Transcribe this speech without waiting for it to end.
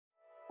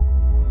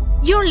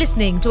You're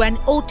listening to an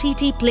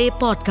OTT Play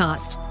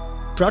podcast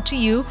brought to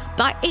you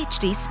by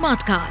HD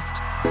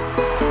Smartcast.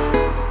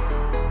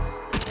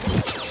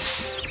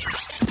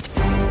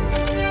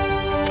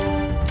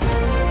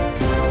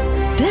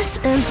 This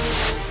is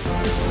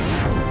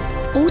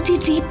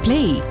OTT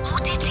Play.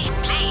 OTT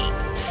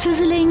Play.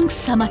 Sizzling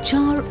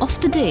Samachar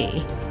of the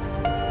Day.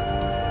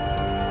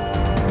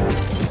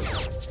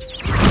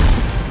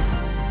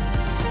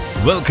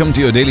 Welcome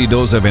to your daily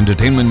dose of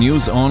entertainment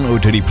news on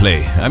OTT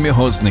Play. I'm your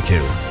host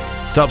Nikhil.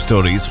 Top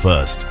stories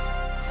first.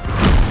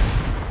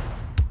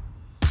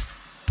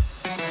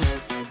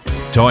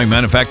 Toy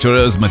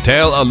manufacturers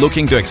Mattel are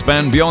looking to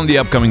expand beyond the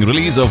upcoming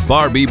release of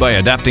Barbie by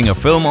adapting a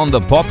film on the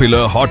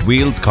popular Hot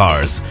Wheels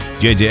cars.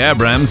 J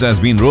Abrams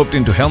has been roped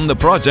in to helm the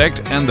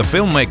project, and the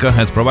filmmaker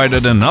has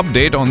provided an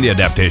update on the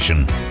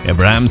adaptation.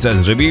 Abrams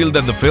has revealed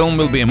that the film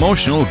will be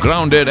emotional,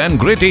 grounded and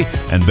gritty,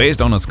 and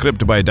based on a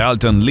script by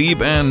Dalton,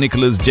 Leeb and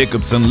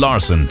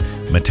Jacobson-Larson.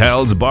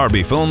 Mattel's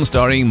Barbie film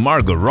starring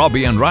Margot,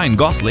 Robbie and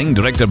Gosling,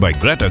 directed by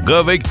Greta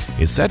Gerwig,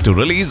 is set to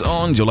release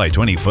on July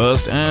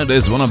 21st and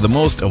is one of the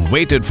most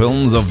awaited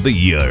films of the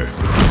year.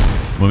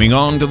 Moving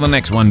on to the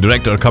next one,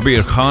 director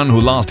Kabir Khan,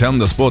 who last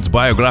helmed the sports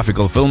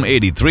biographical film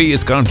 83,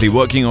 is currently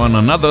working on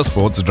another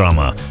sports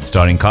drama.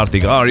 Starring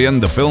Karthik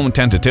Aryan, the film,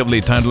 tentatively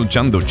titled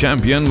Chandu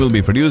Champion, will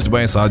be produced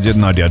by Sajid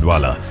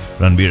Nadiadwala.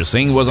 Ranveer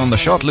Singh was on the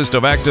shortlist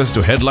of actors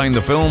to headline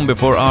the film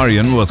before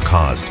Aryan was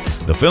cast.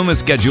 The film is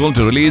scheduled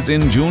to release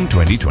in June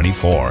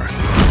 2024.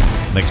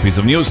 Next piece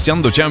of news,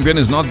 Chandu Champion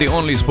is not the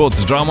only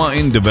sports drama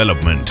in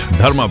development.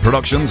 Dharma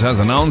Productions has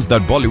announced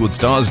that Bollywood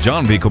stars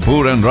Janvi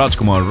Kapoor and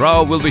Rajkumar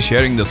Rao will be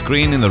sharing the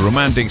screen in the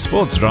romantic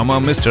sports drama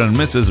Mr. and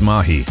Mrs.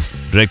 Mahi.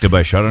 Directed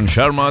by Sharan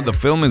Sharma, the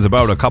film is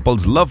about a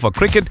couple's love for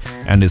cricket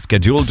and is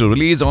scheduled to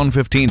release on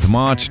 15th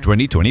March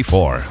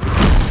 2024.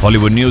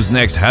 Hollywood news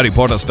next. Harry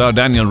Potter star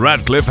Daniel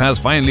Radcliffe has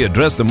finally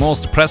addressed the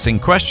most pressing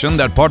question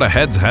that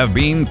Potterheads have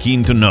been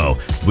keen to know.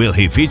 Will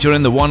he feature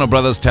in the Warner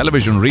Brothers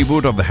television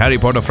reboot of the Harry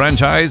Potter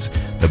franchise?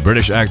 The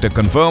British actor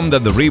confirmed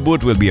that the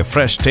reboot will be a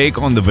fresh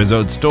take on the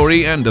Wizard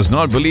story and does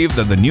not believe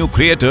that the new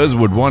creators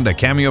would want a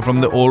cameo from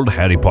the old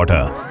Harry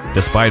Potter.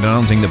 Despite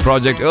announcing the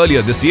project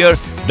earlier this year,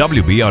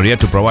 WB are yet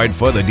to provide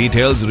further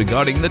details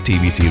regarding the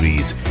TV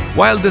series.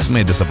 While this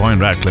may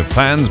disappoint Radcliffe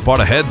fans,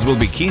 Potterheads will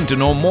be keen to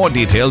know more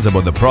details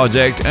about the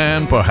project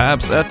and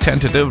perhaps a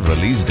tentative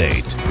release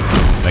date.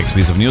 Next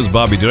piece of news,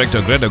 Barbie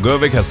director Greta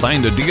Gerwig has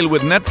signed a deal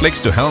with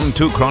Netflix to helm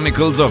 2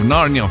 Chronicles of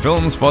Narnia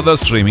films for the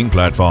streaming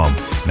platform.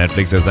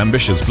 Netflix has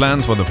ambitious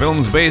plans for the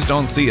films based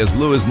on C.S.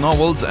 Lewis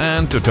novels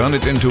and to turn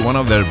it into one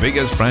of their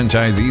biggest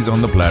franchises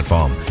on the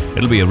platform.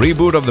 It'll be a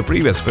reboot of the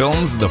previous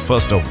films, the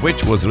first of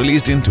which was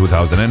released in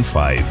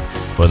 2005.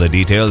 Further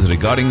details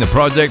regarding the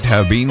project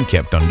have been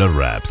kept under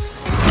wraps.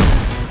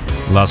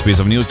 Last piece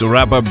of news to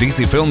wrap up,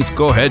 DC Films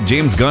co-head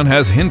James Gunn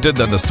has hinted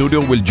that the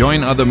studio will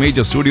join other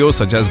major studios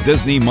such as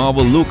Disney,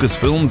 Marvel,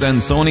 Lucasfilms and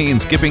Sony in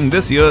skipping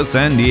this year's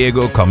San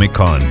Diego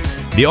Comic-Con.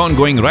 The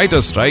ongoing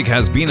writer's strike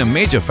has been a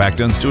major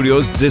factor in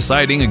studios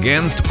deciding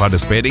against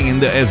participating in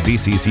the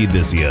SDCC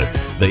this year.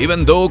 The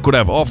event, though, could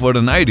have offered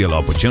an ideal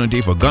opportunity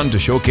for Gunn to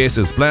showcase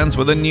his plans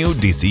for the new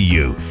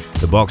DCU.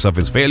 The box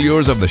office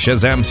failures of the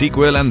Shazam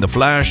sequel and The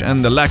Flash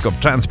and the lack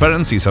of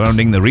transparency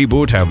surrounding the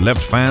reboot have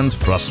left fans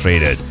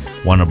frustrated.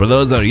 Warner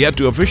Brothers are yet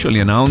to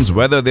officially announce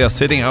whether they are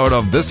sitting out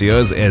of this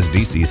year's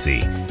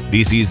SDCC.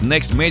 DC's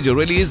next major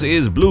release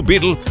is Blue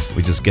Beetle,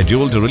 which is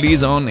scheduled to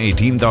release on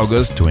 18th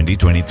August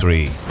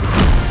 2023.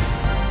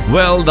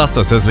 Well, that's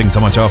the sizzling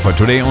samachar for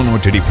today on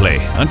OTT Play.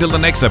 Until the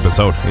next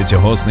episode, it's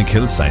your host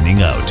Nikhil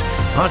signing out.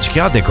 Aaj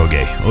kya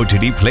dekhoge?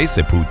 OTT Play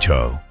se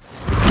poocho.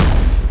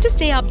 To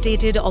stay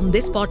updated on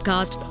this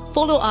podcast,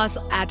 follow us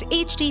at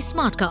HD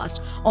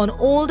Smartcast on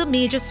all the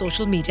major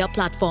social media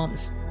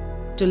platforms.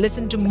 To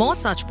listen to more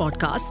such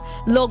podcasts,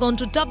 log on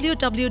to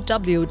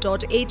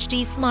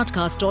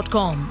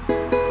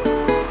www.hdsmartcast.com.